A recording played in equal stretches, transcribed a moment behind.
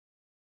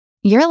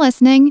You're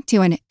listening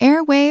to an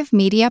Airwave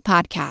Media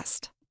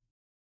Podcast.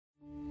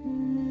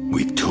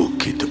 We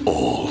took it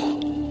all.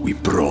 We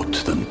brought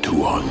them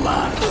to our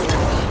land.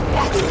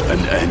 An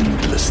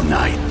endless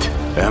night,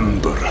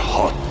 ember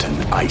hot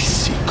and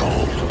icy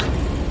cold.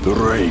 The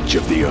rage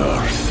of the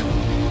earth.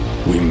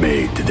 We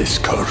made this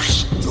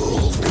curse.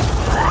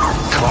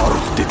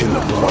 Carved it in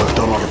the blood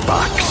on our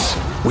backs.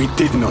 We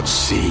did not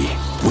see.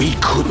 We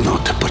could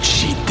not, but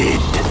she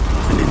did.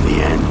 And in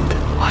the end,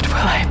 what will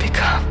I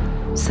become?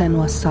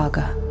 Senua's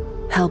Saga.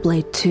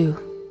 Hellblade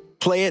 2.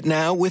 Play it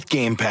now with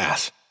Game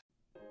Pass.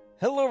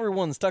 Hello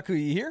everyone,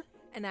 Takuya here.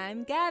 And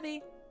I'm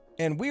Gabby.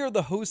 And we are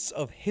the hosts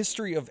of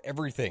History of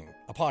Everything,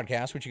 a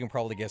podcast which you can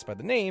probably guess by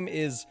the name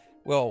is,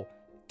 well,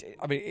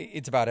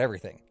 it's about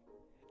everything.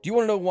 Do you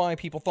want to know why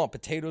people thought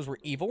potatoes were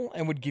evil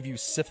and would give you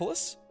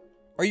syphilis?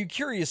 Are you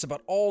curious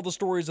about all the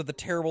stories of the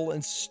terrible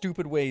and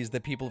stupid ways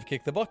that people have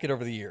kicked the bucket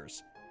over the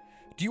years?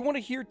 Do you want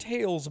to hear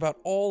tales about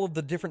all of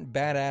the different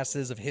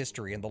badasses of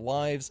history and the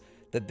lives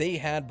that they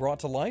had brought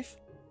to life?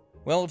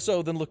 Well, if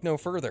so, then look no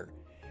further.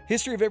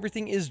 History of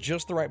Everything is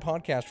just the right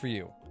podcast for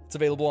you. It's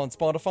available on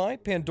Spotify,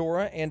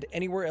 Pandora, and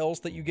anywhere else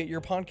that you get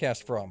your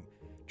podcast from.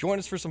 Join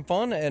us for some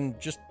fun and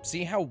just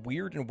see how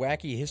weird and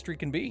wacky history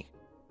can be.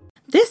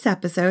 This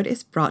episode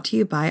is brought to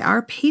you by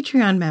our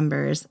Patreon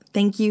members.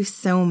 Thank you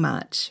so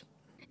much.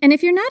 And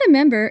if you're not a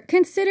member,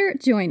 consider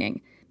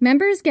joining.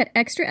 Members get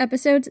extra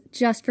episodes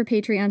just for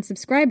Patreon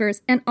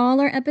subscribers, and all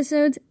our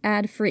episodes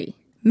ad-free.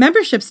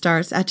 Membership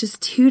starts at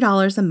just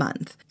 $2 a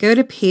month. Go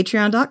to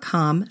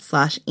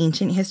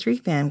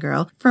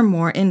patreon.com/ancienthistoryfangirl for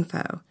more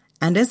info.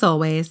 And as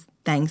always,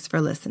 thanks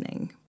for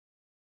listening.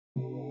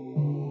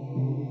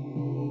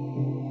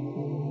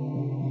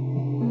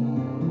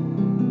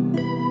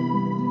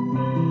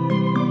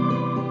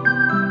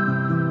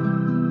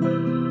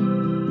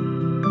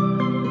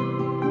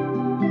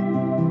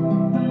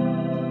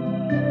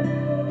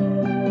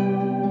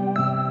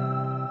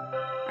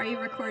 Are you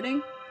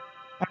recording?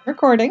 I'm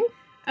recording.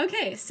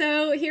 Okay,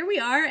 so here we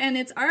are, and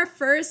it's our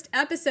first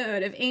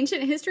episode of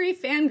Ancient History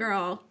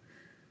Fangirl.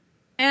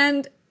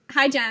 And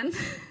hi, Jen.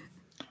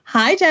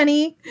 Hi,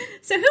 Jenny.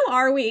 So who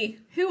are we?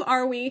 Who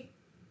are you?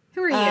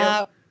 Who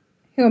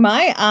am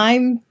I?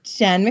 I'm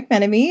Jen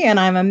McMenemy, and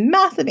I'm a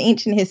massive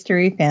ancient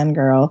history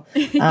fangirl.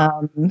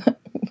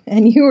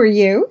 And who are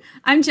you?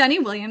 I'm Jenny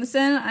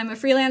Williamson. I'm a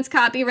freelance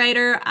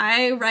copywriter.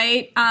 I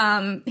write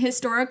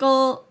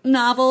historical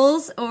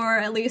novels, or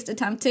at least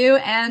attempt to,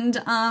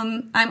 and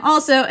I'm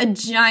also a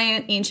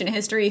giant ancient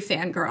history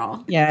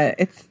fangirl. Yeah,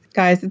 it's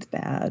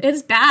bad.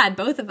 It's bad,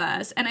 both of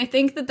us. And I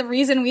think that the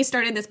reason we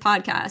started this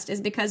podcast is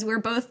because we're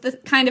both the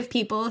kind of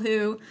people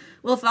who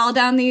will fall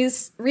down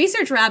these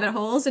research rabbit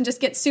holes and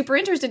just get super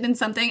interested in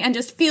something and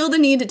just feel the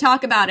need to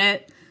talk about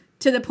it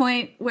to the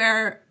point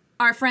where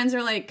our friends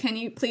are like, can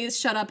you please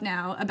shut up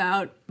now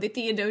about the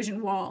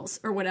Theodosian walls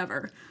or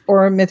whatever.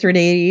 Or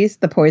Mithridates,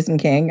 the Poison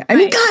King. I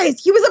mean,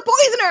 guys, he was a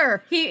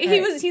poisoner!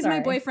 He's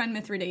my boyfriend,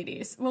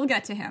 Mithridates. We'll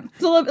get to him.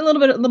 It's a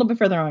little bit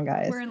further on,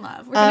 guys. We're in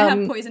love. We're going to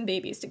have poison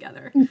babies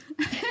together.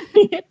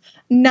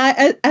 Not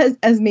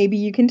as maybe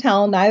you can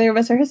tell, neither of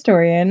us are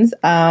historians,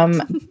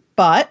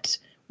 but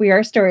we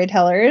are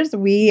storytellers.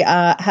 We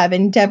have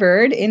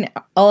endeavored in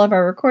all of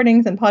our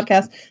recordings and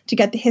podcasts to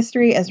get the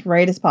history as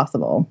right as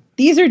possible.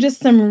 These are just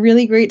some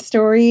really great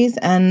stories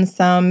and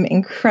some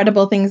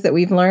incredible things that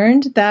we've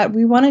learned that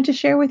we wanted to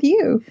share with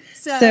you.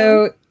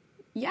 So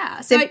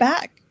sit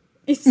back.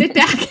 Sit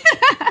back.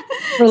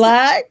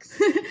 Relax.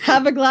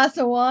 Have a glass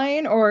of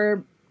wine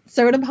or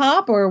soda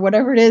pop or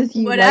whatever it is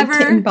you like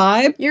to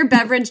imbibe. Your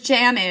beverage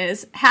jam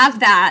is. Have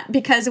that,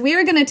 because we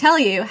are going to tell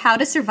you how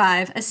to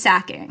survive a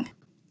sacking.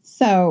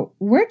 So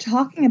we're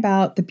talking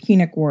about the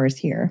Punic Wars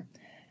here.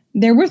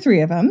 There were 3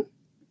 of them.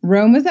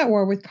 Rome was at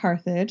war with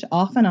Carthage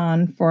off and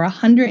on for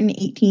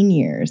 118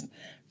 years,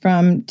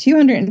 from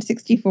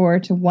 264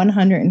 to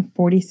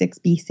 146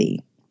 BC.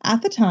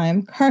 At the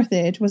time,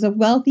 Carthage was a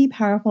wealthy,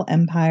 powerful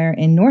empire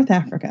in North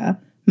Africa,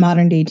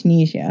 modern-day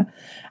Tunisia,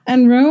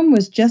 and Rome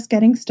was just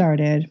getting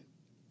started.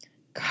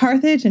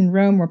 Carthage and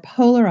Rome were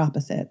polar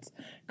opposites.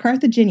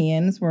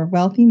 Carthaginians were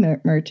wealthy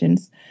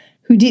merchants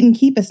who didn't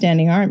keep a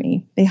standing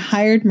army. They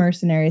hired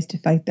mercenaries to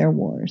fight their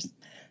wars.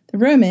 The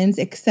Romans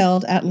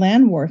excelled at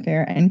land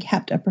warfare and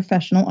kept a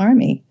professional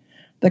army.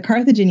 The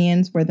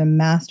Carthaginians were the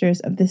masters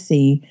of the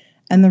sea,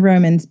 and the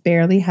Romans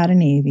barely had a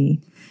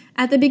navy.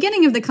 At the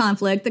beginning of the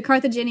conflict, the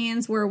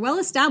Carthaginians were well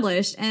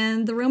established,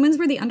 and the Romans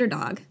were the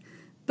underdog.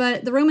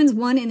 But the Romans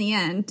won in the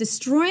end,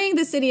 destroying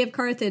the city of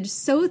Carthage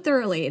so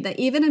thoroughly that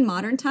even in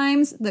modern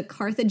times, the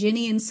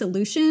Carthaginian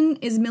solution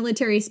is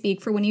military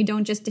speak for when you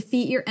don't just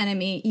defeat your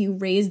enemy, you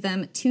raze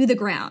them to the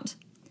ground.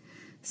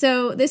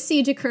 So this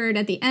siege occurred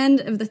at the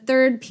end of the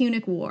Third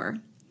Punic War.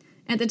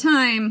 At the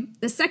time,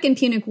 the Second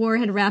Punic War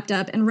had wrapped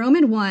up and Rome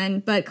had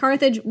won, but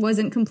Carthage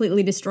wasn't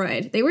completely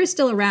destroyed. They were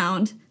still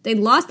around. They'd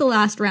lost the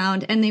last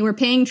round, and they were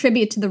paying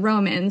tribute to the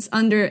Romans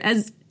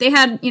as they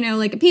had,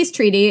 like a peace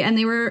treaty, and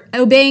they were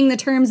obeying the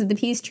terms of the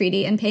peace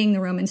treaty and paying the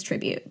Romans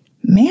tribute.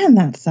 Man,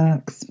 that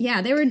sucks.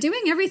 Yeah, they were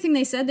doing everything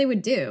they said they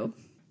would do.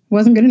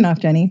 Wasn't good enough,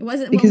 Jenny. It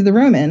wasn't, because the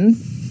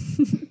Romans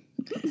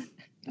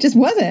just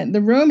wasn't.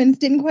 The Romans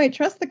didn't quite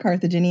trust the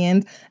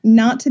Carthaginians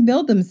not to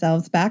build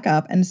themselves back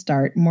up and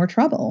start more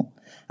trouble.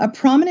 A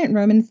prominent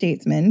Roman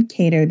statesman,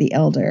 Cato the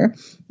Elder,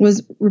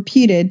 was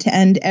reputed to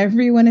end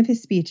every one of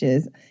his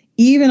speeches,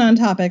 even on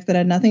topics that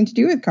had nothing to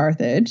do with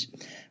Carthage,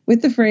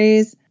 with the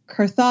phrase,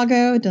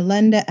 Carthago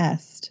delenda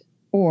est,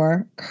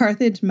 or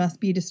Carthage must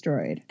be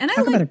destroyed. And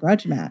Talk about a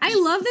grudge match. I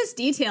love this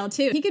detail,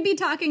 too. He could be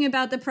talking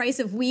about the price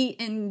of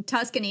wheat in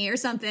Tuscany or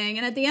something,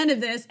 and at the end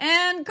of this,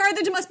 and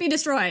Carthage must be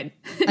destroyed.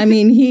 I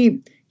mean,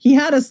 he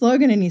had a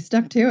slogan and he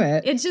stuck to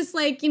it. It's just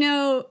like,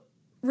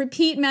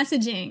 repeat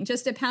messaging,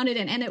 just to pound it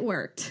in, and it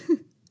worked.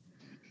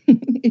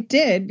 It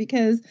did,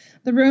 because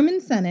the Roman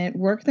Senate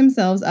worked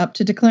themselves up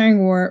to declaring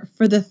war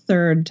for the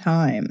third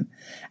time,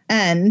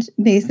 and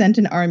they sent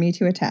an army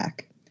to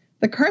attack.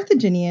 The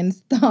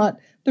Carthaginians thought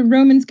the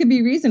Romans could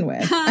be reasoned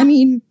with. I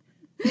mean,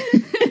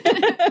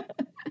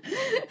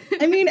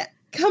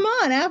 come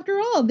on, after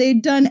all,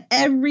 they'd done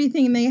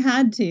everything they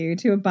had to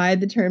abide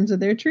the terms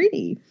of their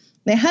treaty.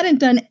 They hadn't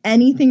done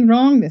anything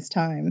wrong this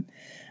time.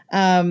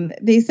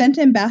 They sent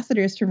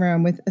ambassadors to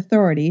Rome with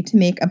authority to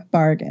make a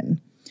bargain.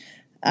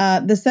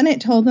 The Senate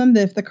told them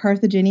that if the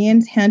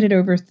Carthaginians handed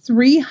over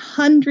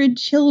 300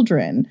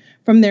 children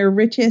from their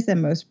richest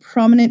and most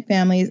prominent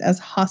families as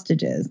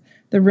hostages,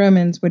 the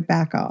Romans would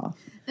back off.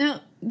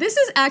 Now, this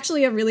is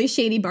actually a really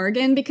shady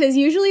bargain, because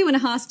usually when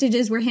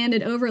hostages were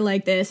handed over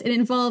like this, it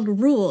involved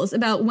rules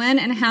about when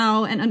and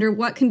how and under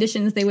what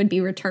conditions they would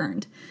be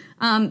returned.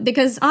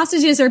 Because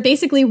hostages are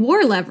basically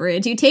war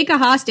leverage. You take a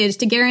hostage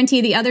to guarantee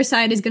the other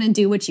side is going to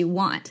do what you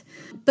want.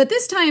 But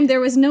this time,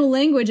 there was no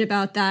language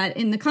about that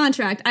in the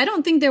contract. I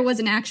don't think there was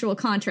an actual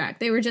contract.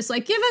 They were just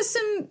like, give us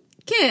some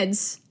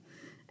kids.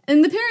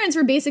 And the parents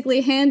were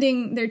basically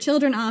handing their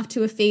children off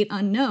to a fate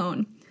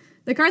unknown.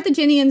 The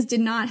Carthaginians did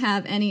not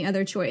have any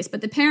other choice, but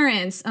the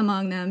parents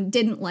among them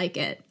didn't like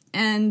it,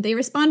 and they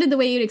responded the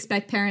way you'd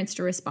expect parents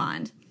to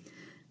respond.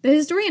 The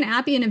historian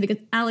Appian of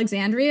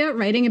Alexandria,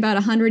 writing about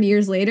 100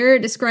 years later,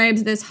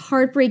 describes this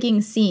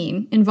heartbreaking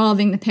scene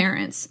involving the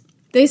parents.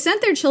 They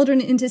sent their children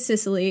into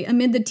Sicily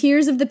amid the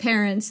tears of the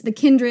parents, the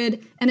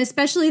kindred, and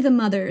especially the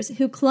mothers,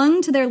 who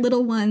clung to their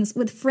little ones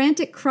with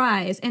frantic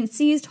cries and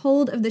seized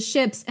hold of the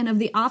ships and of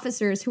the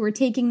officers who were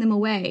taking them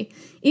away,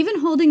 even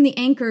holding the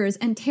anchors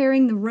and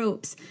tearing the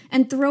ropes,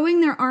 and throwing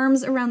their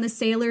arms around the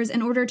sailors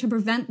in order to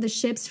prevent the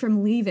ships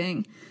from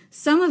leaving.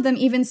 Some of them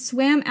even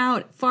swam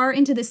out far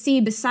into the sea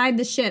beside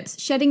the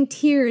ships, shedding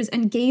tears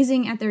and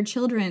gazing at their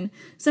children.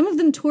 Some of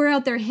them tore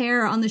out their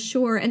hair on the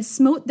shore and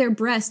smote their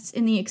breasts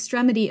in the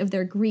extremity of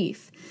their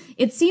grief.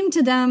 It seemed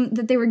to them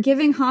that they were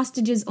giving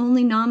hostages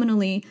only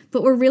nominally,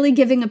 but were really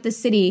giving up the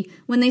city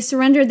when they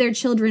surrendered their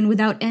children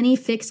without any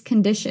fixed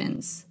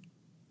conditions.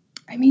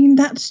 I mean,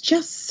 that's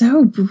just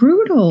so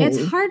brutal.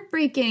 It's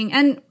heartbreaking.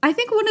 And I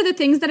think one of the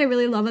things that I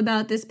really love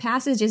about this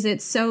passage is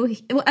it's so,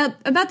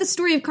 about the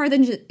story of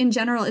Carthage in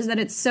general, is that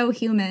it's so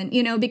human,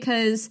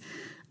 because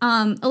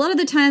a lot of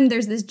the time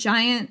there's this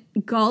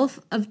giant gulf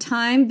of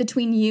time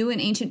between you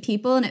and ancient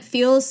people, and it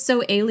feels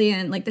so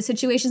alien, like the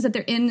situations that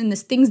they're in and the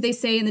things they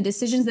say and the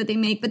decisions that they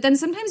make. But then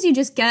sometimes you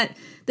just get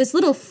this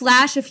little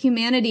flash of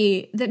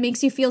humanity that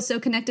makes you feel so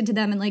connected to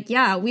them, and like,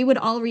 yeah, we would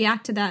all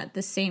react to that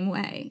the same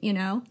way,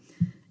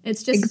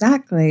 It's just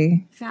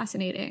exactly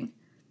fascinating.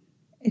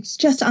 It's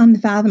just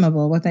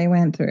unfathomable what they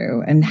went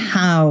through and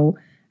how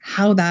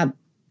that,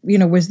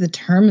 was the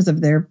terms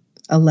of their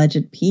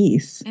alleged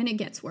peace. And it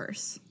gets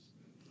worse.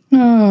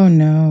 Oh,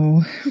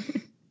 no.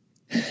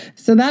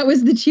 So that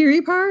was the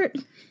cheery part?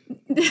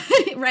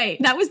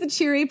 Right. That was the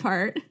cheery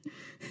part.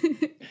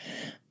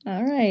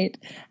 All right.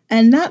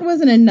 And that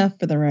wasn't enough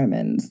for the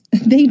Romans.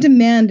 They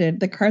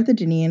demanded the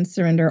Carthaginians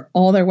surrender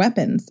all their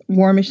weapons,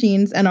 war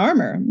machines, and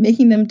armor,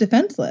 making them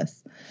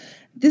defenseless.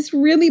 This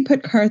really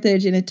put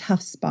Carthage in a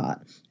tough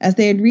spot, as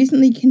they had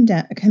recently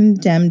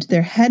condemned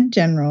their head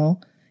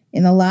general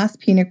in the last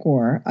Punic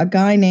War, a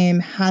guy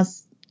named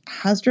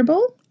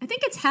Hasdrubal? I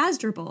think it's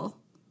Hasdrubal.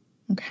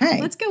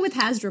 Okay. Let's go with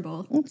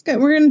Hasdrubal. Let's go.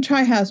 We're going to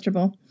try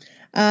Hasdrubal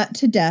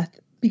to death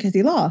because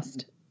he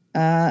lost.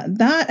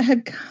 That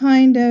had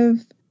kind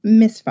of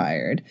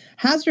misfired.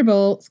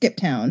 Hasdrubal skipped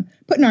town,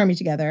 put an army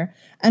together,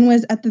 and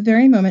was at the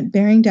very moment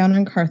bearing down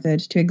on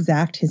Carthage to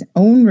exact his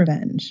own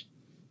revenge.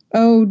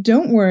 Oh,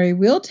 don't worry,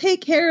 we'll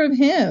take care of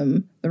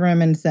him, the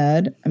Romans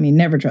said. I mean,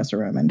 never trust a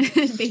Roman.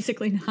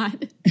 Basically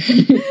not.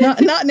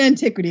 not in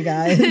antiquity,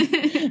 guys.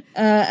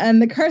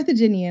 And the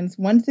Carthaginians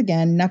once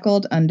again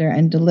knuckled under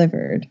and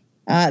delivered.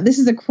 This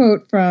is a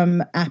quote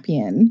from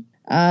Appian.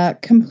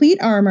 Complete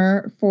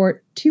armor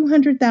for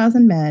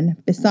 200,000 men,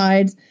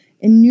 besides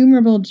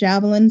innumerable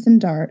javelins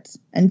and darts,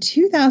 and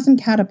 2,000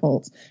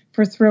 catapults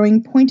for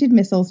throwing pointed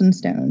missiles and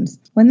stones.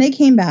 When they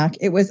came back,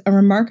 it was a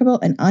remarkable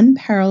and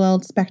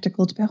unparalleled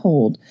spectacle to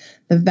behold,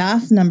 the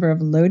vast number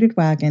of loaded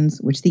wagons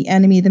which the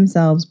enemy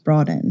themselves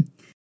brought in.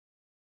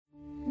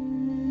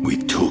 We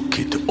took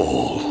it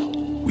all.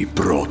 We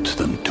brought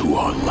them to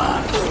our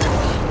land.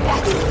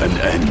 An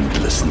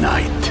endless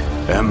night,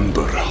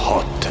 ember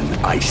hot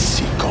and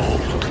icy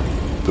cold.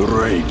 the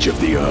rage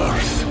of the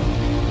earth.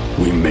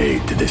 We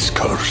made this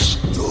curse.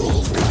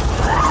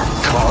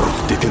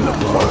 Carved it in the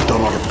blood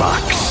on our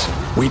backs.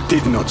 We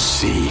did not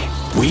see.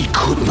 We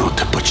could not,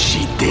 but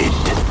she did.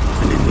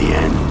 And in the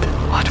end...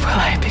 What will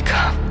I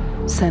become?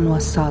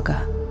 Senua's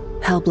Saga.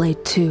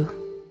 Hellblade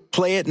 2.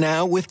 Play it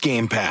now with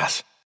Game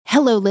Pass.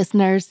 Hello,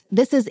 listeners.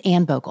 This is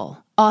Anne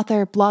Bogle,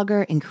 author,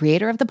 blogger, and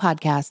creator of the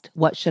podcast,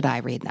 What Should I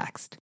Read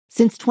Next?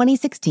 Since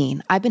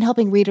 2016, I've been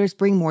helping readers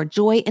bring more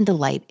joy and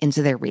delight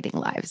into their reading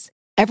lives.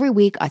 Every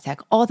week, I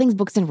talk all things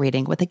books and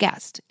reading with a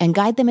guest and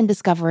guide them in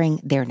discovering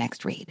their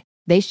next read.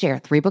 They share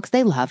 3 books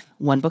they love,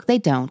 1 book they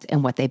don't,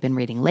 and what they've been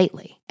reading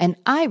lately. And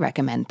I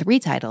recommend 3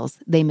 titles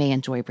they may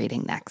enjoy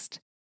reading next.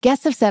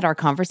 Guests have said our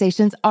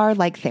conversations are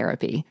like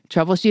therapy,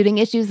 troubleshooting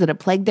issues that have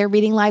plagued their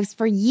reading lives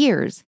for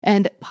years,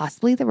 and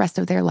possibly the rest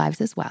of their lives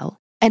as well.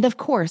 And of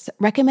course,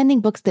 recommending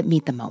books that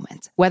meet the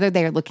moment, whether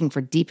they are looking for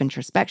deep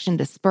introspection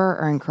to spur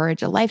or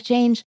encourage a life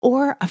change,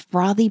 or a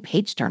frothy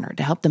page-turner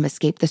to help them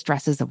escape the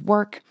stresses of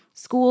work,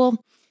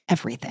 school,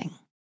 everything.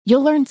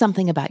 You'll learn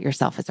something about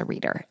yourself as a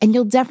reader, and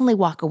you'll definitely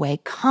walk away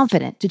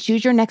confident to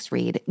choose your next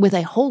read with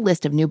a whole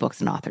list of new books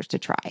and authors to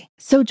try.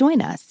 So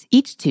join us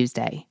each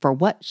Tuesday for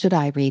What Should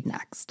I Read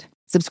Next?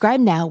 Subscribe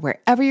now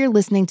wherever you're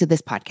listening to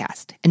this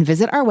podcast, and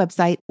visit our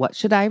website,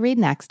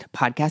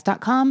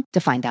 whatshouldireadnextpodcast.com, to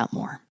find out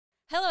more.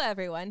 Hello,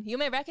 everyone. You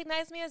may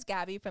recognize me as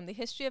Gabby from the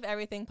History of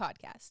Everything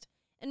podcast.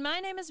 And my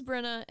name is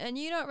Brenna, and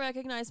you don't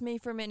recognize me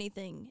from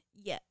anything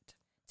yet.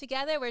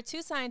 Together, we're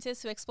 2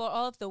 scientists who explore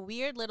all of the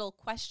weird little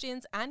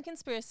questions and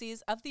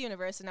conspiracies of the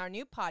universe in our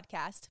new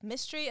podcast,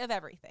 Mystery of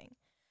Everything.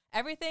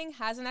 Everything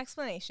has an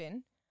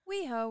explanation.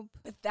 We hope.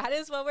 But that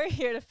is what we're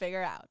here to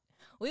figure out.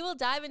 We will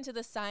dive into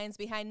the science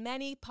behind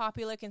many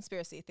popular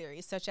conspiracy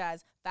theories, such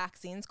as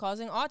vaccines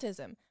causing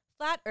autism,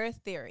 flat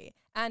earth theory,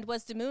 and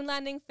was the moon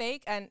landing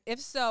fake? And if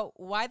so,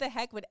 why the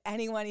heck would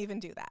anyone even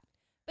do that?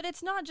 But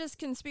it's not just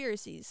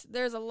conspiracies.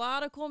 There's a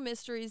lot of cool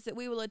mysteries that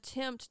we will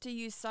attempt to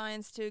use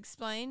science to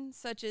explain,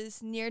 such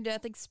as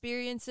near-death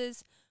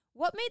experiences,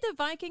 what made the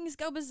Vikings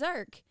go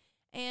berserk,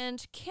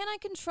 and can I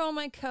control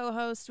my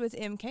co-host with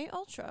MK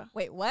Ultra?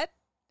 Wait, what?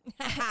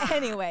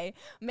 Anyway,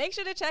 make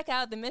sure to check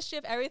out the Mystery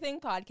of Everything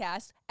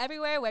podcast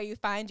everywhere where you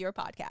find your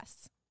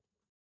podcasts.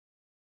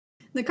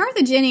 The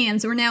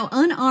Carthaginians were now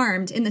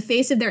unarmed in the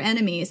face of their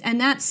enemies, and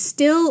that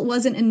still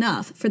wasn't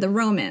enough for the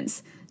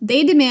Romans.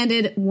 They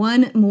demanded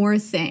one more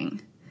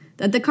thing,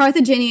 that the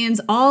Carthaginians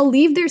all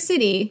leave their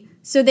city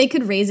so they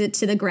could raze it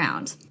to the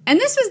ground. And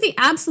this was the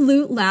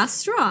absolute last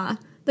straw.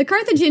 The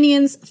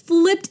Carthaginians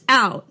flipped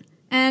out.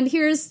 And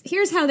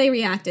here's how they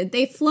reacted.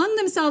 They flung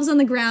themselves on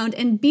the ground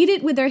and beat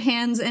it with their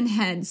hands and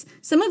heads.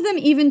 Some of them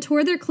even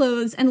tore their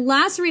clothes and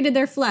lacerated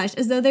their flesh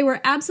as though they were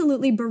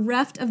absolutely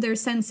bereft of their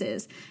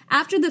senses.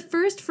 After the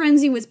first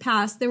frenzy was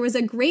past, there was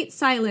a great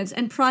silence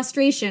and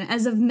prostration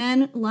as of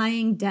men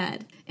lying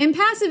dead.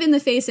 Impassive in the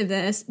face of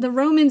this, the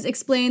Romans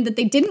explained that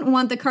they didn't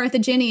want the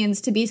Carthaginians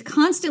to be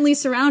constantly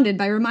surrounded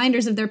by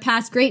reminders of their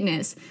past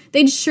greatness.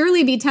 They'd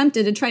surely be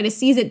tempted to try to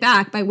seize it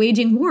back by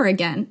waging war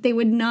again. They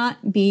would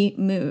not be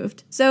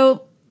moved.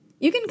 So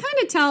you can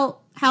kind of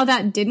tell how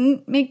that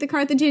didn't make the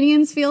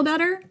Carthaginians feel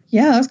better.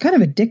 Yeah, that was kind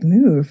of a dick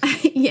move.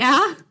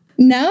 Yeah.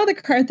 Now the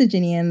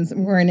Carthaginians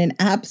were in an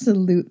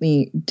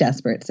absolutely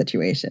desperate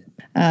situation.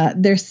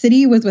 Their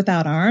city was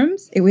without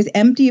arms. It was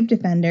empty of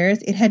defenders.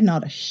 It had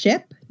not a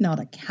ship, not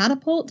a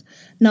catapult,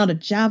 not a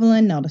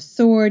javelin, not a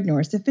sword, nor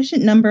a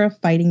sufficient number of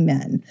fighting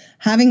men,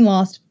 having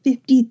lost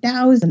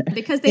 50,000.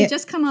 Because they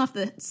just come off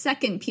the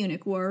Second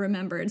Punic War,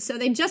 remembered. So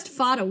they just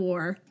fought a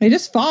war. They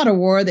just fought a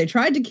war. They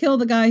tried to kill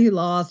the guy who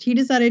lost. He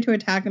decided to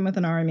attack him with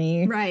an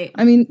army. Right.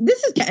 I mean,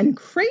 this is getting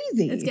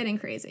crazy. It's getting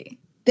crazy.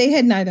 They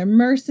had neither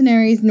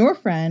mercenaries, nor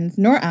friends,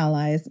 nor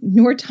allies,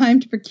 nor time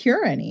to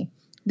procure any.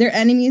 Their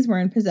enemies were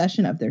in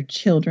possession of their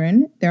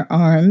children, their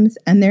arms,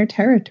 and their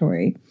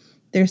territory.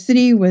 Their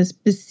city was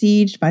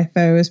besieged by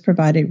foes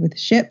provided with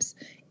ships,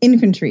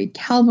 infantry,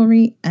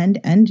 cavalry, and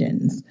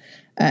engines.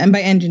 And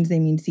by engines, they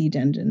mean siege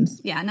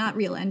engines. Yeah, not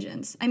real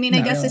engines. I mean,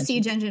 I guess a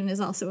siege engine is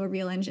also a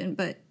real engine,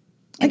 but...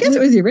 I guess it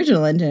was the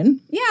original engine.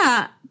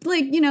 Yeah,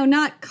 like,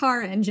 not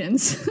car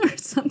engines or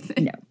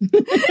something. No.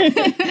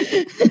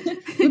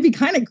 It would be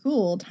kind of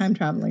cool,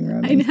 time-traveling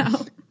Romans. I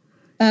know.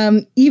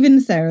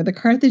 Even so, the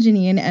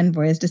Carthaginian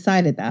envoys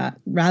decided that,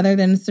 rather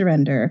than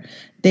surrender,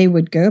 they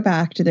would go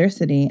back to their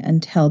city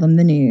and tell them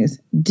the news.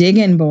 Dig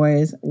in,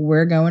 boys.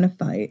 We're going to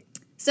fight.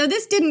 So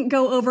this didn't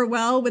go over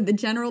well with the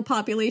general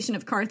population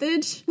of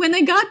Carthage. When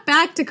they got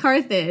back to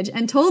Carthage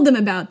and told them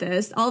about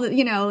this,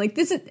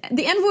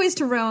 the envoys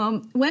to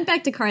Rome went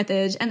back to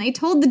Carthage and they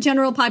told the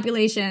general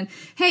population,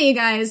 hey, you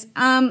guys,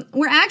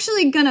 we're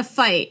actually gonna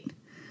fight.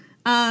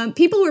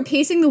 People were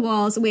pacing the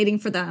walls waiting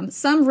for them.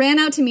 Some ran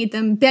out to meet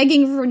them,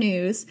 begging for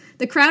news.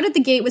 The crowd at the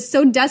gate was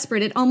so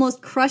desperate it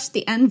almost crushed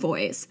the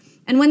envoys.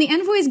 And when the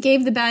envoys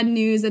gave the bad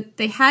news that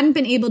they hadn't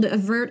been able to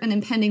avert an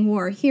impending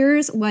war,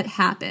 here's what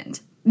happened.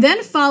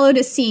 Then followed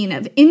a scene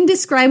of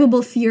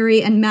indescribable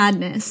fury and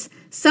madness.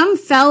 Some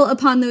fell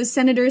upon those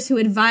senators who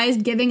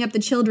advised giving up the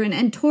children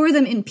and tore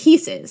them in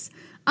pieces.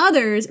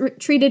 Others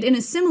treated in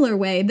a similar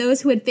way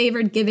those who had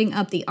favored giving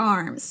up the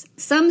arms.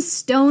 Some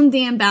stoned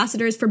the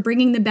ambassadors for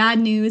bringing the bad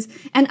news,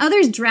 and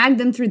others dragged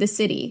them through the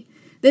city.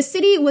 The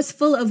city was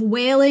full of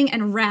wailing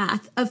and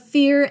wrath, of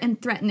fear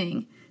and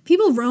threatening.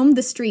 People roamed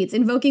the streets,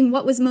 invoking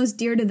what was most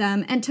dear to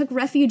them, and took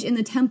refuge in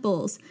the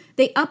temples.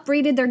 They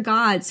upbraided their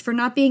gods for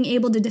not being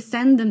able to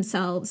defend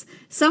themselves.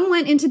 Some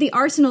went into the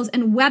arsenals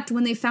and wept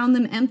when they found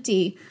them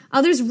empty.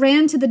 Others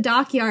ran to the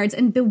dockyards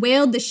and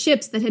bewailed the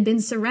ships that had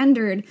been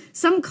surrendered.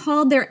 Some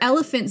called their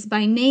elephants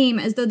by name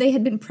as though they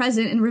had been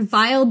present and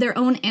reviled their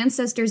own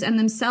ancestors and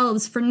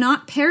themselves for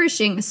not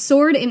perishing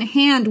sword in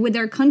hand with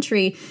their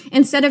country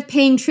instead of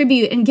paying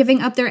tribute and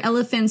giving up their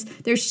elephants,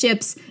 their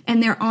ships,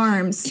 and their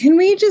arms. Can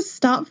we just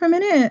stop for a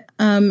minute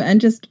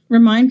and just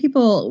remind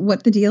people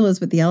what the deal is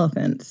with the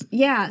elephants?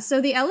 Yeah,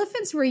 so the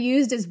elephants were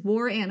used as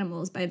war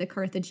animals by the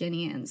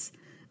Carthaginians.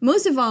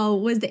 Most of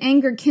all was the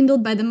anger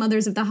kindled by the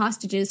mothers of the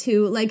hostages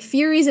who, like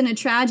furies in a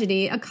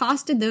tragedy,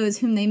 accosted those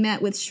whom they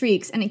met with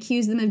shrieks and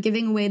accused them of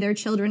giving away their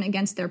children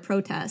against their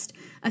protest.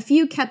 A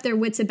few kept their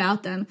wits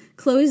about them,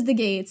 closed the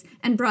gates,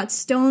 and brought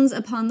stones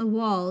upon the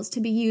walls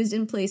to be used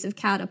in place of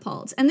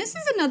catapults. And this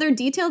is another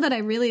detail that I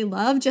really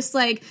love. Just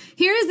like,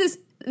 here is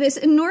this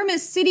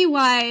enormous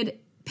citywide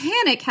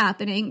panic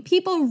happening,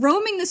 people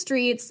roaming the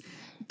streets,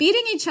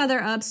 beating each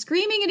other up,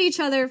 screaming at each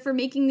other for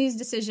making these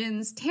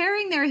decisions,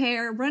 tearing their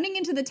hair, running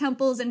into the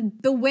temples,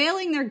 and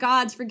bewailing their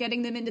gods for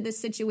getting them into this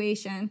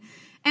situation.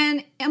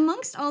 And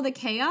amongst all the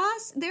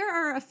chaos, there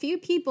are a few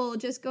people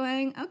just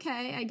going,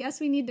 okay, I guess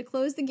we need to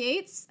close the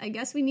gates. I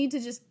guess we need to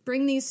just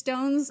bring these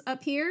stones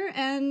up here,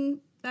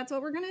 and that's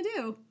what we're going to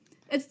do.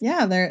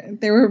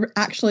 There were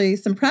actually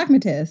some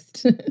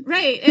pragmatists.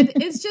 Right.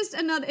 It's just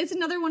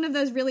another one of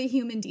those really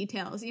human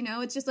details, you know?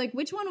 It's just like,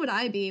 which one would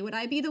I be? Would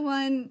I be the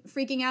one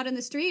freaking out in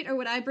the street, or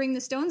would I bring the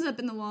stones up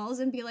in the walls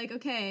and be like,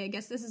 okay, I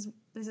guess this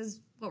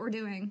is what we're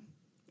doing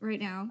right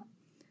now?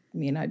 I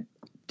mean, I'd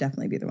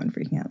definitely be the one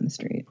freaking out in the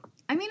street.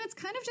 I mean, it's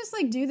kind of just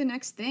like do the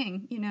next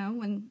thing, you know,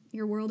 when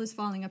your world is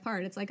falling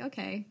apart. It's like,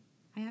 okay,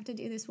 I have to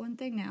do this one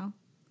thing now.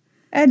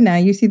 And now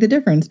you see the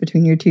difference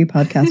between your two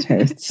podcast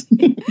hosts.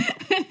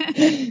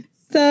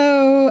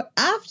 So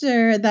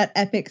after that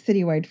epic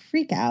citywide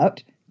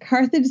freakout,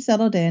 Carthage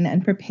settled in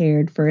and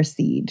prepared for a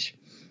siege.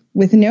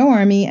 With no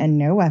army and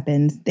no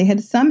weapons, they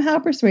had somehow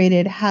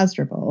persuaded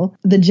Hasdrubal,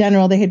 the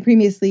general they had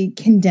previously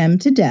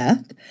condemned to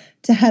death,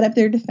 to head up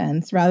their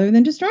defense rather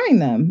than destroying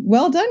them.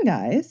 Well done,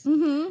 guys.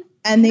 Mm-hmm.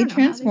 And they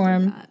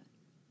transformed.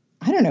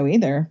 I don't know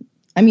either.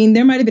 I mean,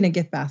 there might have been a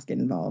gift basket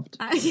involved.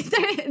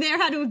 There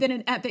had to have been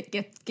an epic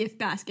gift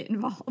basket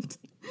involved.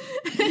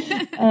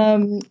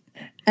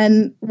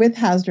 And with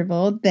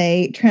Hasdrubal,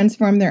 they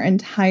transformed their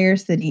entire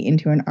city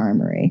into an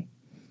armory.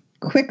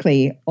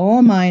 Quickly,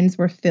 all minds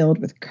were filled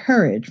with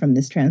courage from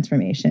this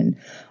transformation.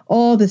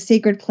 All the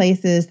sacred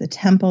places, the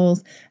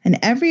temples, and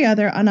every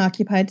other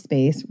unoccupied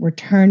space were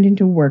turned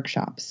into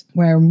workshops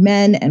where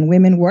men and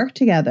women worked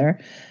together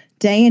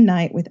day and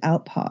night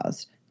without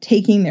pause,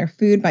 taking their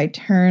food by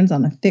turns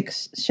on a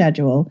fixed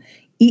schedule.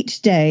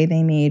 Each day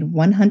they made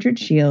 100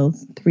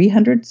 shields,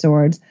 300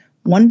 swords,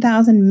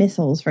 1,000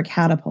 missiles for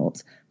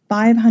catapults,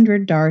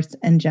 500 darts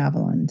and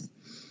javelins,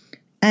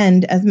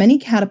 and as many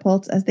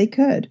catapults as they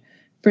could.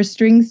 For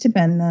strings to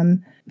bend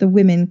them, the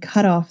women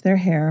cut off their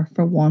hair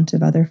for want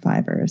of other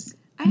fibers.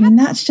 I mean,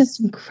 that's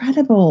just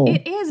incredible.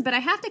 It is, but I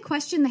have to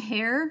question the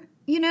hair.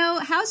 You know,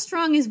 how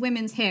strong is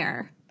women's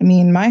hair? I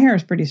mean, my hair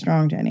is pretty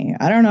strong, Jenny.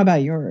 I don't know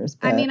about yours.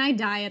 But... I mean, I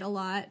dye it a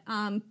lot.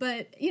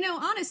 But, you know,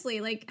 honestly,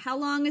 like, how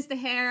long is the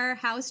hair?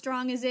 How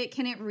strong is it?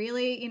 Can it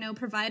really, you know,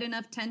 provide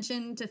enough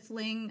tension to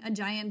fling a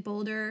giant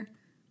boulder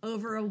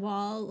over a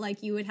wall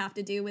like you would have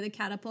to do with a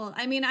catapult?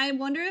 I mean, I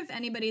wonder if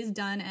anybody's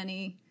done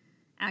any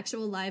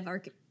actual live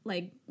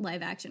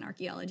action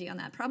archaeology on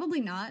that.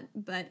 Probably not,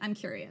 but I'm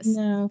curious.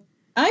 No.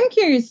 I'm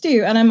curious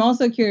too, and I'm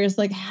also curious,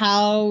 like,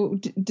 how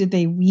did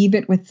they weave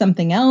it with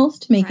something else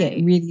to make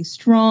it really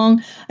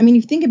strong? I mean,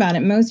 if you think about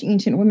it, most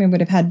ancient women would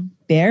have had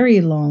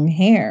very long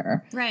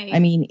hair. Right. I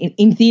mean,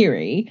 in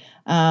theory.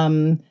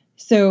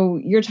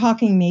 So you're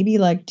talking maybe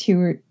like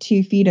 2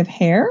 feet of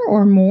hair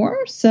or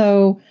more.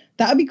 So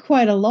that would be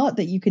quite a lot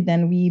that you could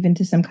then weave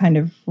into some kind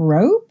of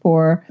rope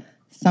or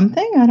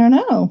something. I don't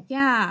know.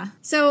 Yeah.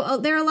 So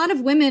there are a lot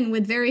of women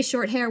with very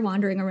short hair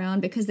wandering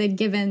around because they'd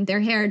given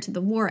their hair to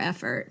the war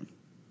effort,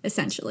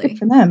 essentially. Good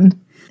for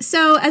them.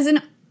 So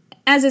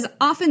as is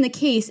often the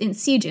case in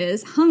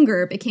sieges,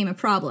 hunger became a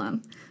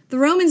problem. The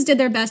Romans did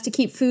their best to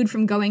keep food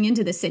from going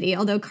into the city,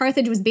 although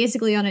Carthage was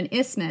basically on an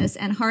isthmus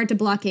and hard to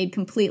blockade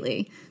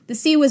completely. The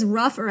sea was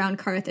rough around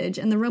Carthage,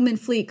 and the Roman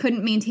fleet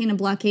couldn't maintain a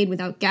blockade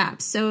without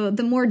gaps, so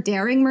the more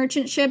daring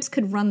merchant ships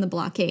could run the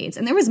blockades.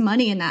 And there was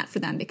money in that for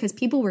them because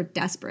people were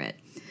desperate.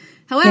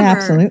 However, yeah,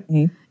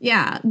 absolutely.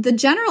 Yeah, the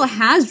general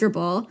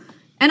Hasdrubal,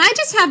 and I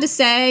just have to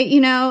say,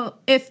 you know,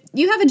 if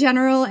you have a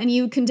general and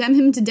you condemn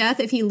him to death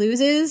if he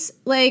loses,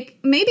 like,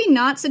 maybe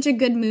not such a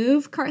good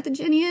move,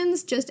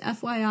 Carthaginians, just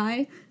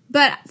FYI.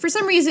 But for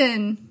some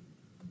reason,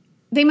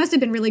 they must have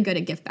been really good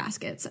at gift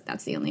baskets.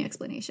 That's the only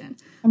explanation.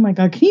 Oh my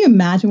God. Can you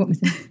imagine what was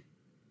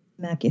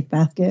that gift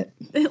basket.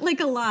 Like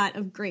a lot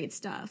of great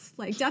stuff.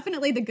 Like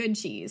definitely the good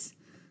cheese.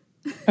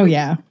 Oh,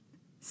 yeah.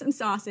 Some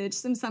sausage,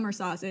 some summer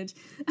sausage.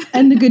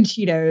 And the good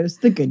Cheetos.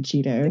 The good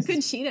Cheetos. The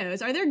good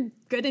Cheetos. Are there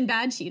good and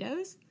bad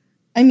Cheetos?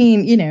 I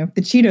mean, you know,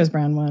 the Cheetos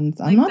brand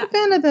ones. I'm not a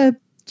fan of the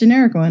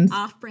generic ones.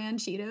 Off-brand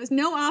Cheetos.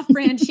 No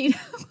off-brand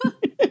Cheetos.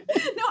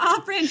 No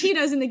off-brand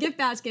Cheetos in the gift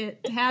basket.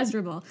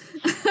 Hasdrubal.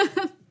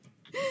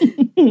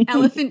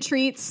 Elephant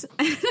treats.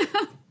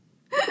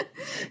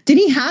 Did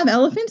he have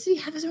elephants? Did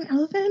he have his own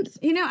elephants?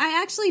 You know,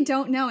 I actually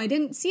don't know. I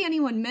didn't see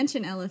anyone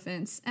mention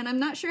elephants, and I'm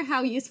not sure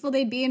how useful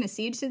they'd be in a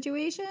siege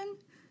situation.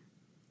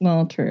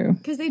 Well, true.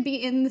 Because they'd be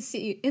in the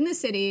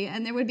city,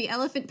 and there would be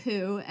elephant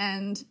poo,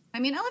 and, I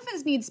mean,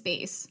 elephants need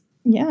space.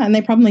 Yeah, and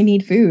they probably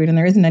need food, and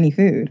there isn't any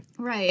food.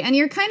 Right, and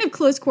you're kind of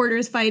close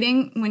quarters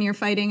fighting when you're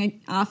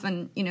fighting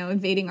often, you know,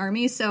 invading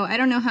armies, so I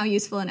don't know how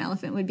useful an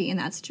elephant would be in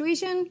that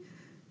situation.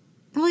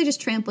 Probably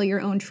just trample your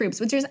own troops,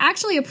 which is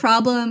actually a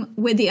problem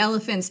with the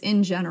elephants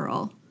in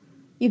general.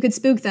 You could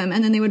spook them,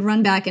 and then they would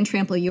run back and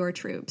trample your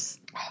troops.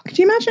 Could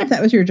you imagine if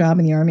that was your job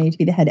in the army, to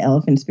be the head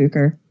elephant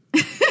spooker?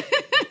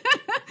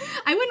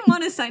 I wouldn't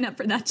want to sign up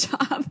for that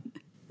job.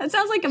 That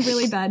sounds like a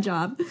really bad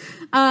job.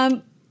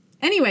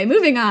 Anyway,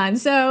 moving on.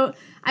 So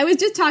I was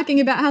just talking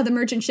about how the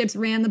merchant ships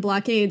ran the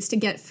blockades to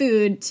get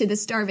food to the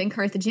starving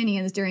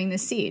Carthaginians during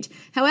this siege.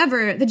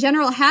 However, the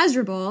general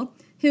Hasdrubal,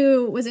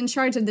 who was in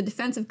charge of the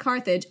defense of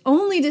Carthage,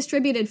 only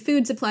distributed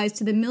food supplies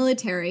to the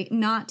military,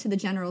 not to the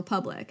general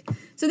public.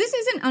 So this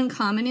isn't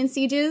uncommon in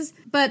sieges,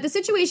 but the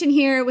situation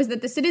here was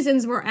that the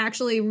citizens were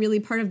actually really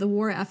part of the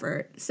war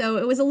effort. So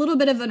it was a little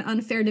bit of an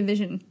unfair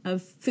division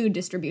of food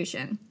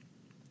distribution.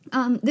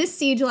 This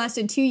siege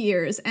lasted 2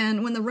 years,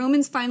 and when the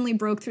Romans finally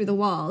broke through the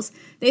walls,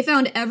 they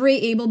found every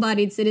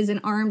able-bodied citizen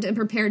armed and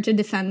prepared to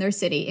defend their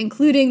city,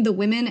 including the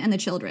women and the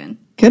children.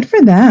 Good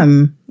for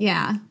them.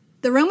 Yeah.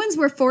 The Romans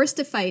were forced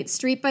to fight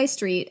street by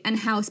street and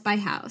house by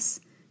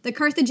house. The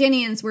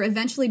Carthaginians were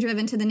eventually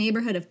driven to the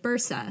neighborhood of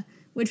Byrsa,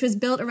 which was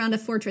built around a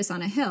fortress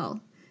on a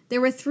hill.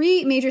 There were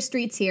 3 major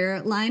streets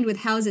here, lined with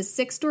houses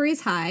 6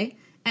 stories high,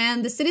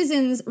 and the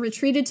citizens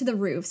retreated to the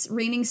roofs,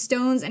 raining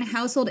stones and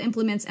household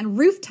implements and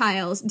roof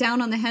tiles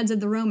down on the heads of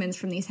the Romans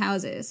from these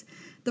houses.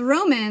 The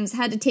Romans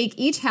had to take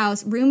each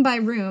house room by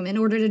room in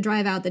order to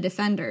drive out the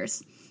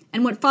defenders.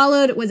 And what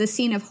followed was a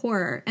scene of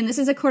horror, and this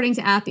is according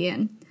to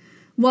Appian.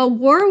 While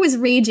war was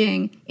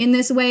raging in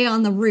this way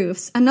on the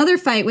roofs, another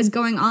fight was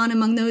going on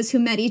among those who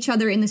met each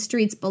other in the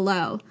streets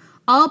below.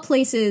 All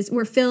places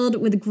were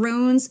filled with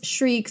groans,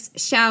 shrieks,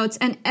 shouts,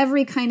 and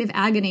every kind of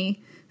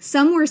agony.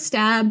 Some were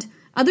stabbed,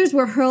 others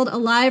were hurled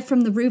alive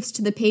from the roofs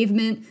to the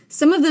pavement,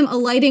 some of them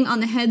alighting on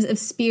the heads of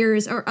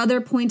spears or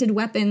other pointed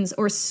weapons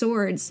or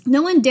swords.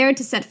 No one dared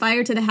to set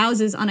fire to the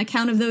houses on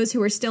account of those who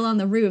were still on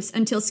the roofs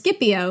until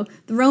Scipio,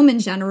 the Roman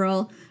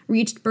general,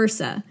 reached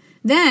Byrsa.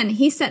 Then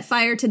he set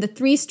fire to the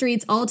 3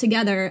 streets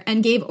altogether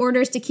and gave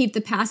orders to keep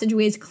the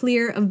passageways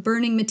clear of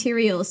burning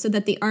materials so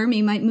that the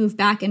army might move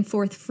back and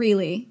forth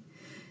freely.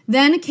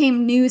 Then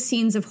came new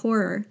scenes of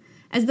horror.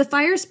 As the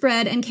fire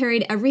spread and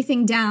carried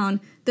everything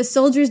down, the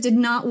soldiers did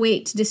not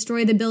wait to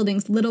destroy the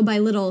buildings little by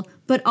little,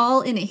 but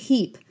all in a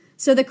heap.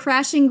 So the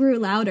crashing grew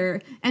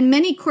louder, and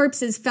many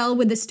corpses fell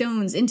with the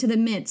stones into the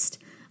midst.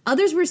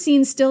 Others were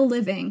seen still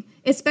living,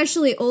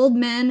 especially old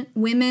men,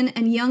 women,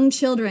 and young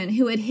children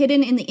who had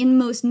hidden in the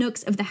inmost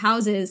nooks of the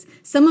houses,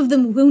 some of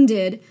them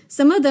wounded,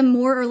 some of them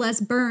more or less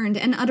burned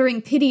and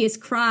uttering piteous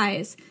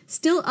cries.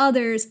 Still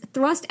others,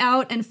 thrust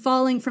out and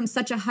falling from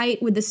such a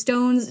height with the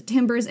stones,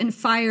 timbers, and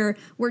fire,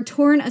 were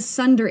torn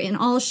asunder in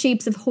all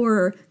shapes of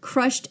horror,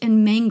 crushed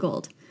and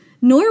mangled.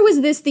 Nor was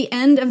this the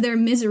end of their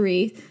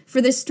misery,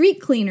 for the street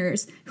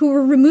cleaners, who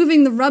were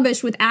removing the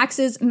rubbish with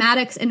axes,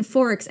 mattocks, and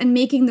forks and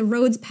making the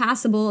roads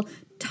passable,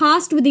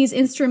 tossed with these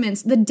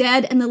instruments the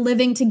dead and the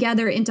living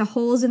together into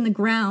holes in the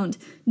ground,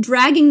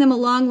 dragging them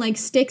along like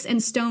sticks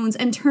and stones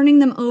and turning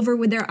them over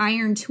with their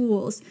iron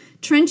tools.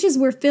 Trenches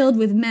were filled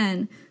with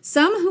men.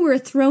 Some who were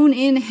thrown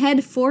in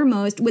head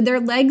foremost with their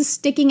legs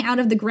sticking out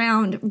of the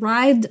ground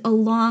writhed a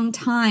long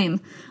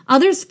time.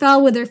 Others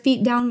fell with their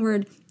feet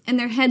downward and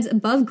their heads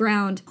above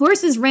ground.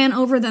 Horses ran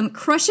over them,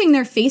 crushing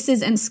their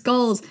faces and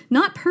skulls,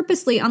 not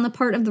purposely on the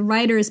part of the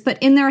riders, but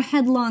in their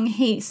headlong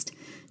haste.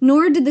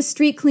 Nor did the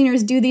street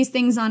cleaners do these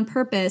things on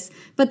purpose,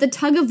 but the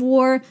tug of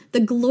war,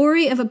 the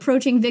glory of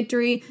approaching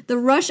victory, the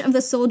rush of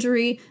the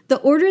soldiery, the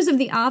orders of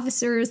the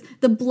officers,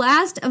 the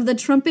blast of the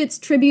trumpets,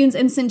 tribunes,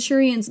 and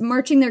centurions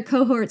marching their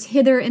cohorts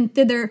hither and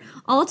thither,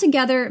 all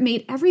together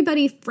made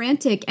everybody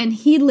frantic and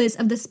heedless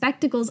of the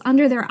spectacles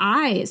under their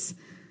eyes.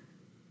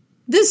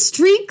 The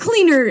street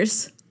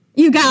cleaners,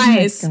 you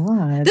guys. Oh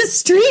my God. The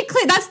street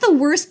that's the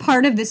worst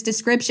part of this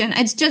description.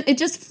 It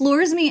just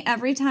floors me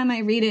every time I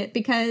read it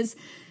because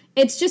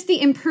it's just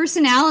the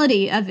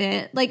impersonality of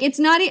it. Like, it's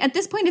not, at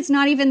this point, it's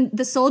not even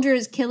the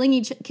soldiers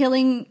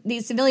killing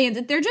these civilians.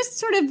 They're just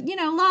sort of,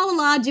 la la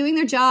la, doing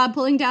their job,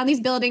 pulling down these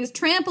buildings,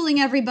 trampling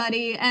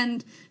everybody,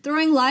 and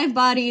throwing live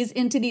bodies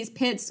into these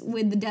pits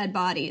with the dead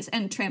bodies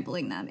and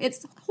trampling them.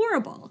 It's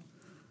horrible.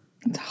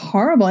 It's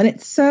horrible. And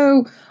it's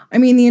so, I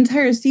mean, the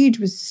entire siege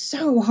was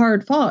so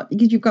hard fought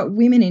because you've got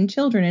women and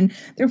children and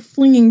they're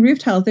flinging roof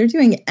tiles. They're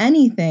doing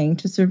anything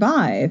to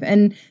survive.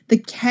 And the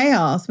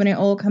chaos when it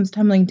all comes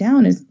tumbling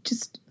down is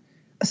just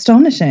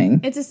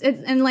astonishing. It's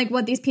and like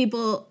what these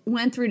people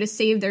went through to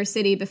save their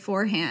city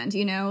beforehand,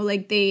 you know,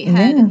 like they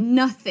had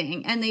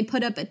nothing and they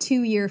put up a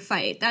 2-year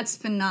fight. That's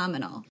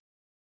phenomenal.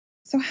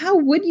 So how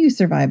would you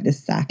survive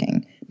this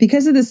sacking?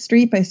 Because of the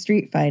street by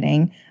street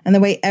fighting and the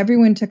way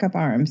everyone took up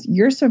arms,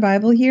 your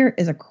survival here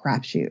is a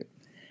crapshoot.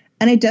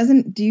 And it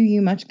doesn't do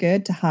you much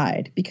good to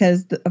hide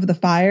because of the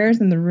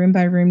fires and the room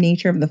by room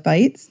nature of the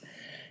fights.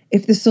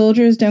 If the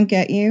soldiers don't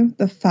get you,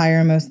 the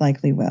fire most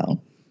likely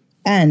will.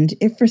 And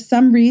if for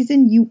some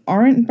reason you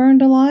aren't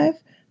burned alive,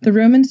 the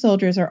Roman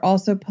soldiers are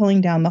also pulling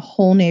down the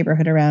whole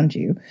neighborhood around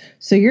you.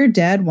 So you're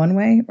dead one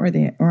way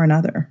or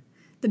another.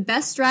 The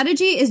best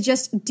strategy is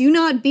just do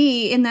not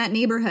be in that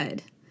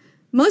neighborhood.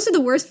 Most of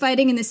the worst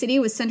fighting in the city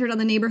was centered on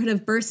the neighborhood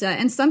of Bursa,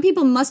 and some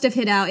people must have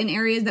hid out in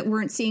areas that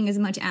weren't seeing as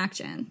much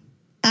action.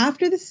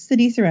 After the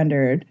city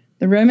surrendered,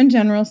 the Roman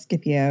general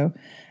Scipio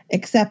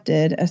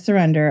accepted a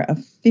surrender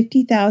of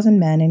 50,000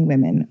 men and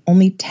women,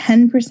 only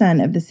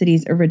 10% of the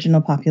city's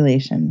original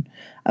population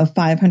of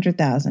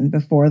 500,000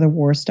 before the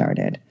war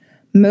started.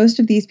 Most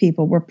of these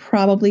people were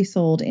probably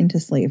sold into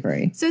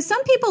slavery. So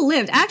some people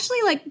lived.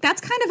 Actually, like, that's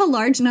kind of a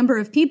large number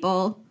of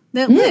people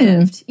that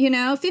lived. You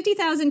know,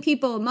 50,000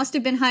 people must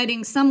have been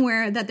hiding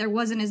somewhere that there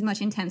wasn't as much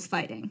intense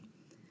fighting.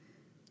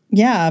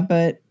 Yeah,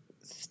 but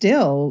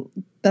still,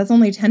 that's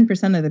only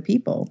 10% of the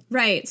people.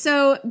 Right.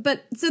 So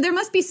there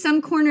must be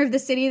some corner of the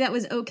city that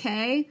was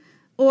okay.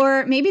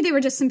 Or maybe they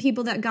were just some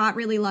people that got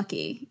really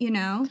lucky, you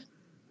know?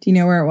 Do you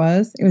know where it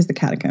was? It was the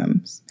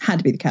catacombs. Had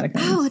to be the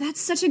catacombs. Oh,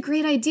 that's such a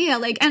great idea.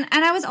 Like, and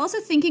I was also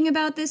thinking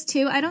about this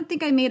too. I don't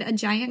think I made a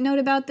giant note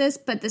about this,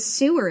 but the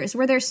sewers.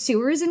 Were there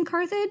sewers in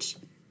Carthage?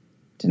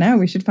 Dunno,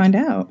 we should find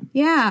out.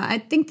 Yeah, I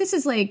think this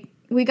is like,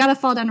 we gotta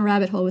fall down a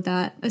rabbit hole with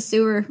that. A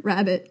sewer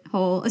rabbit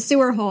hole. A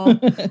sewer hole.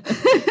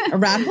 A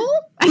rat hole?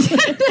 I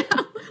don't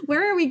know.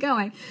 Where are we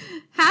going?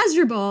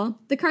 Hasdrubal,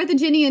 the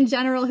Carthaginian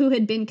general who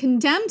had been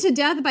condemned to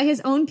death by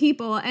his own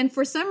people and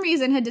for some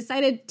reason had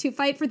decided to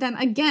fight for them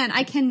again,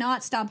 I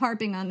cannot stop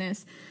harping on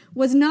this,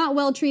 was not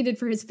well treated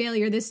for his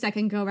failure this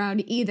second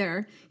go-round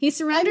either. He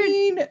surrendered... I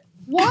mean,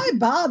 why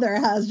bother,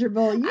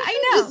 Hasdrubal? You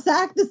I know. Just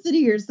sack the city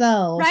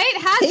yourself. Right?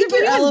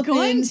 Hasdrubal was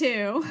going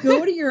to.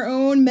 Go to your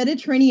own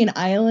Mediterranean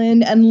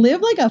island and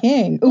live like a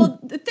king. Ooh. Well,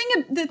 the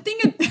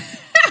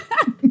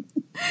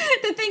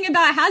thing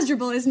about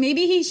Hasdrubal is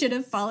maybe he should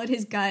have followed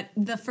his gut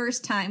the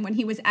first time when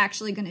he was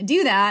actually going to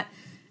do that.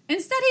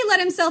 Instead, he let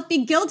himself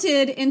be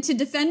guilted into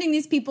defending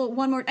these people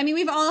one more. I mean,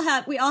 we all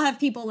have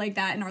people like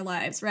that in our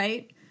lives,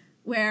 right?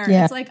 Where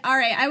it's like, all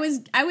right, I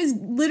was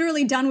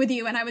literally done with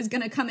you and I was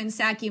going to come and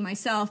sack you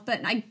myself.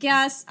 But I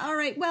guess, all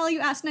right, well, you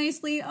asked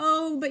nicely.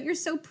 Oh, but you're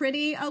so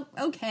pretty. Oh,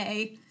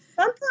 okay.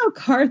 Somehow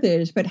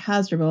Carthage put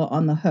Hasdrubal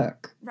on the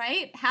hook.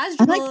 Right?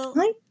 And I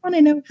want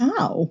to know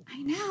how.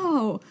 I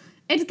know.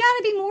 It's got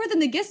to be more than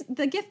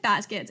the gift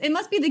baskets. It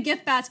must be the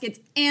gift baskets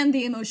and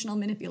the emotional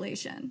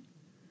manipulation.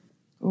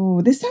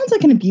 Oh, this sounds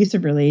like an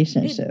abusive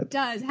relationship. It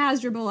does.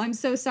 Hasdrubal, I'm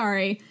so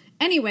sorry.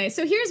 Anyway,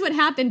 so here's what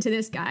happened to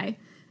this guy.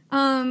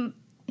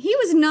 He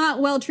was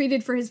not well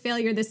treated for his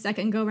failure this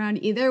second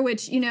go-round either,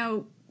 which, you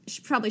know,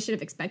 probably should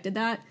have expected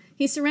that.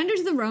 He surrendered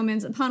to the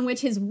Romans, upon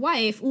which his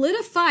wife lit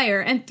a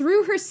fire and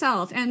threw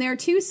herself and their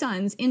 2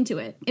 sons into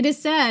it. It is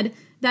said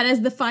that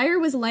as the fire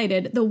was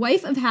lighted, the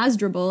wife of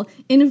Hasdrubal,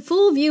 in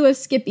full view of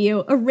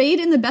Scipio, arrayed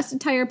in the best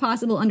attire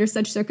possible under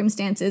such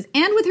circumstances,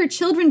 and with her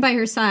children by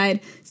her side,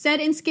 said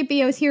in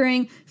Scipio's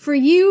hearing, "For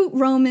you,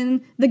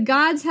 Roman, the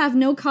gods have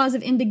no cause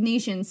of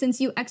indignation,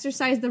 since you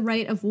exercise the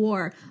right of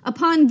war.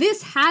 Upon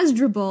this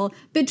Hasdrubal,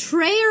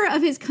 betrayer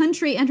of his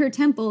country and her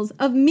temples,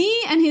 of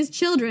me and his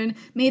children,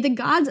 may the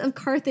gods of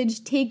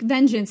Carthage take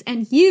vengeance,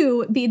 and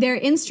you be their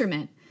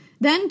instrument."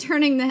 Then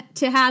turning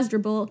to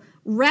Hasdrubal,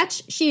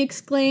 "Wretch," she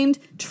exclaimed,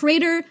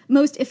 "traitor,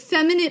 most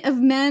effeminate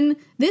of men,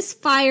 this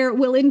fire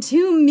will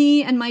entomb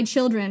me and my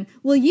children.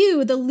 Will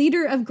you, the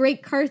leader of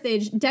great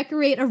Carthage,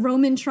 decorate a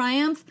Roman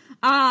triumph?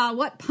 Ah,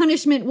 what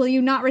punishment will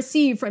you not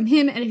receive from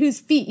him at whose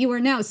feet you are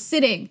now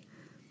sitting?"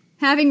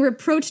 Having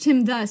reproached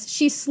him thus,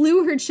 she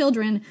slew her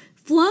children,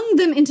 flung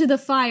them into the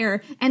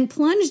fire, and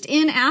plunged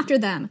in after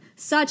them.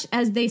 Such,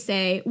 as they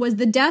say, was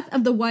the death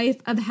of the wife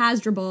of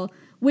Hasdrubal,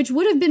 which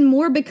would have been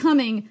more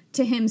becoming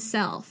to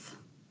himself.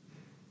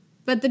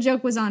 But the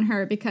joke was on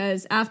her,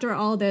 because after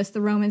all this,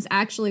 the Romans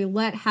actually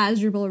let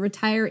Hasdrubal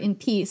retire in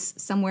peace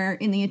somewhere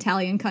in the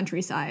Italian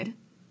countryside.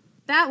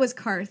 That was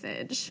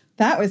Carthage.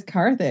 That was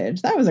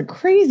Carthage. That was a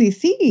crazy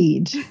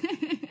siege.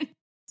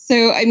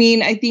 So, I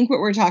mean, I think what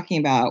we're talking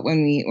about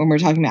when we're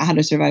talking about how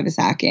to survive a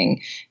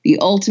sacking, the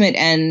ultimate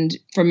end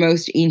for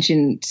most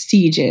ancient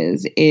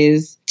sieges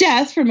is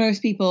death for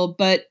most people.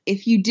 But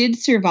if you did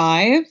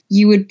survive,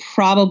 you would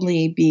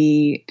probably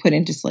be put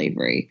into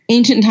slavery.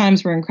 Ancient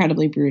times were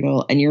incredibly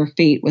brutal, and your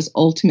fate was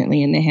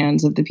ultimately in the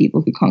hands of the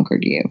people who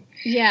conquered you.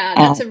 Yeah,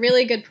 that's a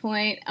really good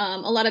point. A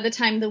lot of the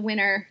time, the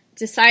winner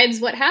decides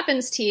what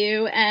happens to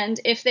you,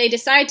 and if they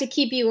decide to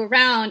keep you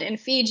around and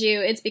feed you,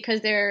 it's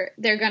because they're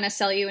going to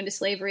sell you into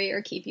slavery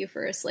or keep you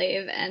for a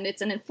slave. And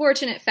it's an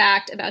unfortunate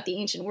fact about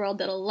the ancient world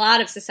that a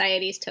lot of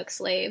societies took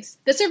slaves.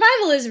 The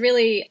survival is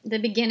really the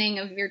beginning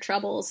of your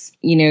troubles.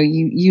 You know,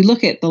 you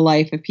look at the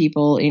life of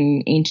people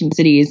in ancient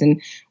cities, and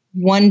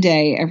one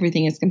day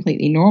everything is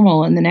completely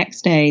normal, and the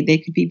next day they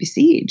could be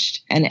besieged,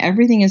 and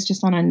everything is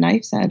just on a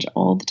knife's edge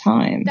all the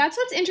time. That's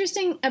what's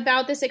interesting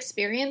about this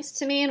experience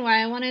to me, and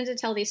why I wanted to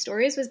tell these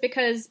stories, was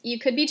because you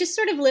could be just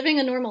sort of living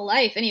a normal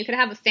life, and you could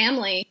have a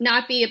family,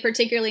 not be a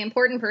particularly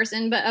important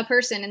person, but a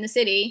person in the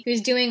city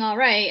who's doing all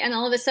right, and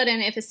all of a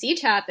sudden, if a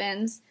siege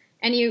happens,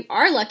 and you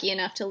are lucky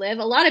enough to live,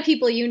 a lot of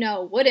people you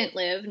know wouldn't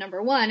live,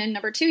 number one, and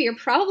number two, you're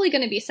probably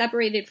going to be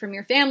separated from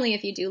your family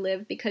if you do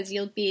live, because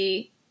you'll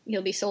be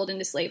sold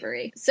into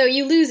slavery. So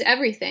you lose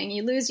everything.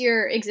 You lose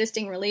your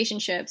existing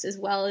relationships, as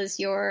well as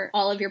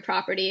all of your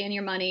property and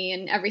your money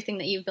and everything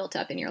that you've built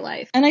up in your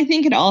life. And I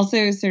think it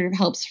also sort of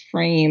helps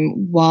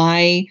frame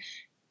why,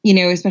 you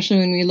know, especially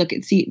when we look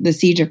at the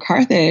siege of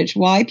Carthage,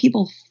 why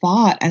people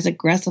fought as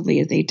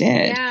aggressively as they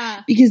did.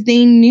 Yeah. Because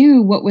they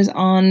knew what was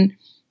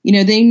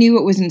they knew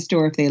what was in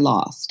store if they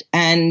lost.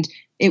 And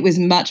it was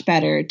much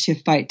better to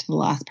fight to the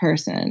last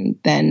person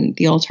than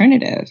the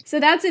alternative.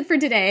 So that's it for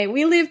today.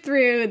 We lived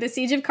through the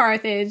Siege of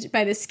Carthage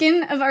by the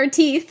skin of our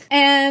teeth.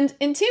 And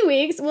in 2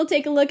 weeks, we'll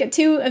take a look at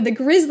 2 of the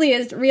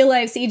grisliest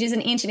real-life sieges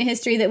in ancient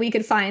history that we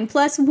could find,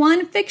 plus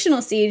 1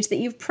 fictional siege that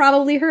you've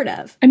probably heard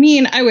of. I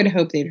mean, I would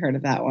hope they'd heard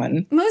of that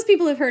one. Most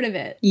people have heard of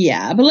it.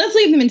 Yeah, but let's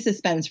leave them in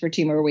suspense for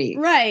 2 more weeks.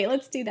 Right,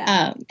 let's do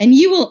that. And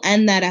you will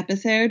end that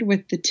episode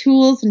with the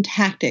tools and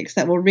tactics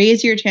that will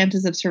raise your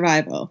chances of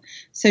survival.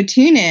 So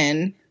tune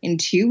in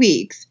 2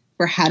 weeks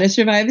for How to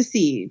Survive a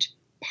Siege,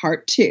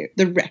 Part 2,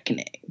 The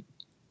Reckoning.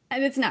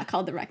 And it's not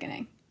called The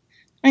Reckoning.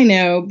 I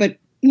know, but,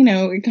 you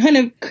know, it kind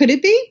of, could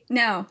it be?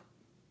 No.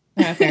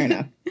 Fair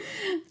enough.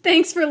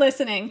 Thanks for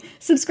listening.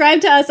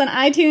 Subscribe to us on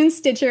iTunes,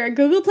 Stitcher,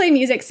 Google Play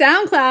Music,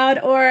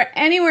 SoundCloud, or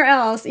anywhere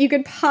else you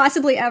could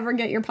possibly ever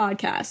get your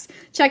podcasts.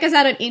 Check us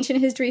out at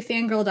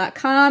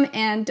ancienthistoryfangirl.com,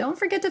 and don't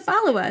forget to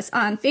follow us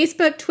on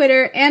Facebook,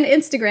 Twitter, and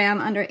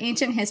Instagram under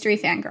Ancient History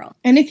Fangirl.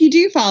 And if you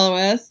do follow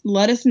us,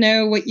 let us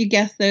know what you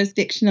guess those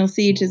fictional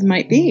sieges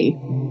might be.